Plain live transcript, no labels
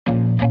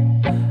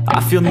I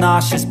feel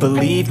nauseous,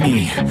 believe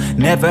me.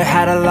 Never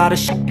had a lot of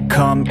shit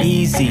come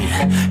easy.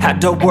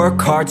 Had to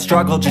work hard,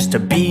 struggle just to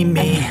be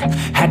me.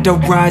 Had to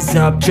rise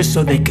up just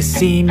so they could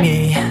see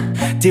me.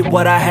 Did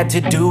what I had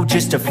to do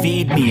just to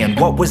feed me. And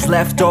what was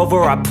left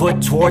over I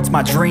put towards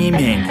my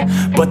dreaming.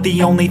 But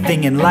the only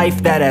thing in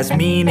life that has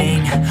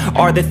meaning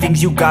are the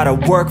things you gotta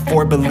work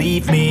for,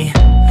 believe me.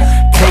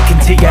 Take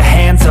into your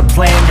hands a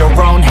plan. Your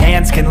own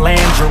hands can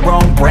land your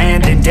own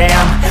brand. And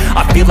damn,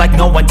 I feel like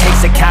no one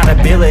takes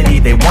accountability.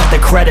 They want the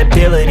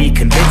credibility,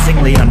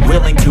 convincingly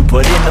unwilling to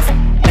put in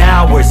the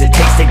hours it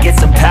takes to get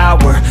some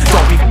power.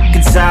 Don't be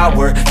f***ing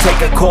sour.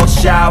 Take a cold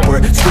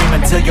shower. Scream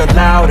until you're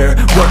louder.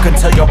 Work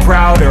until you're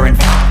prouder. And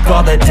f***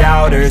 all the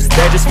doubters,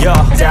 they're just your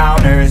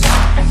downers.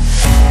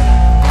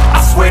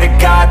 I swear to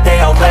God they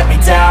all let me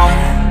down.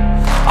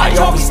 I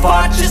always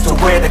fought just to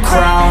wear the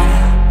crown.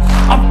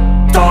 I'm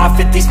off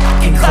at these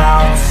fucking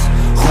clowns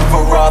who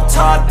were all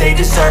taught they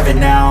deserve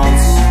an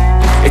ounce.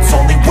 It's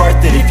only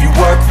worth it if you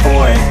work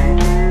for it.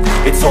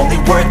 It's only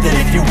worth it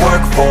if you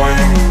work for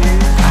it.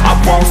 I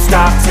won't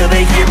stop till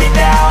they hear me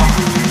now.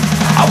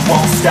 I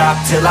won't stop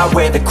till I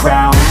wear the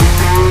crown.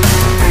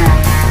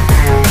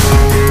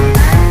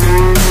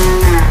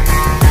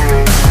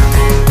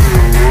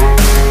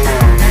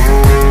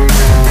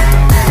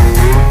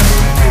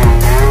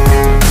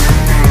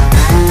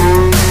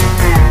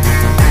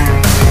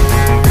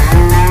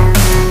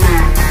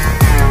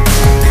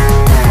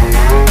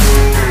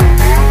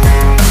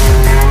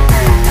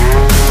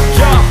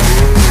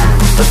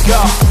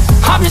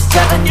 I'm just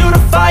telling you to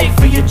fight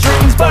for your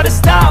dreams, but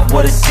it's not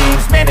what it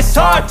seems. Man, it's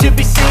hard to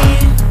be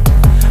seen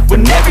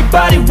when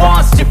everybody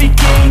wants to be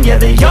king. Yeah,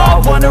 they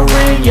all wanna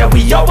ring, yeah,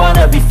 we all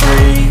wanna be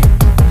free.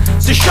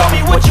 So show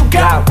me what you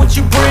got, what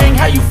you bring.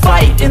 How you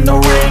fight in the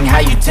ring, how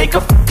you take a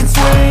fucking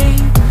swing.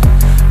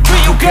 Do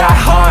you got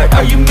heart,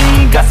 are you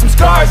mean? Got some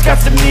scars, got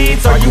some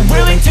needs, are you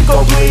willing to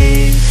go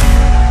bleed?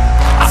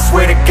 I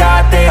swear to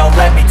God they all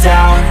let me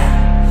down.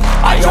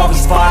 I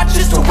always fought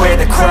just to wear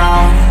the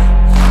crown.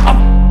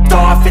 I'm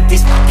off at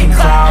these fucking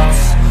clowns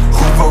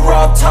who were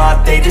all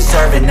taught they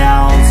deserve an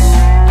ounce.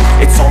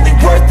 It's only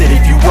worth it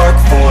if you work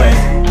for it.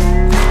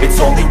 It's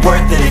only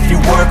worth it if you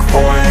work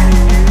for it.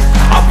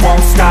 I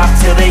won't stop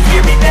till they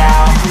hear me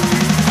now.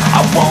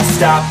 I won't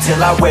stop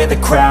till I wear the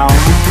crown.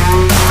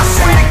 I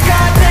swear to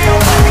God they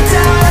all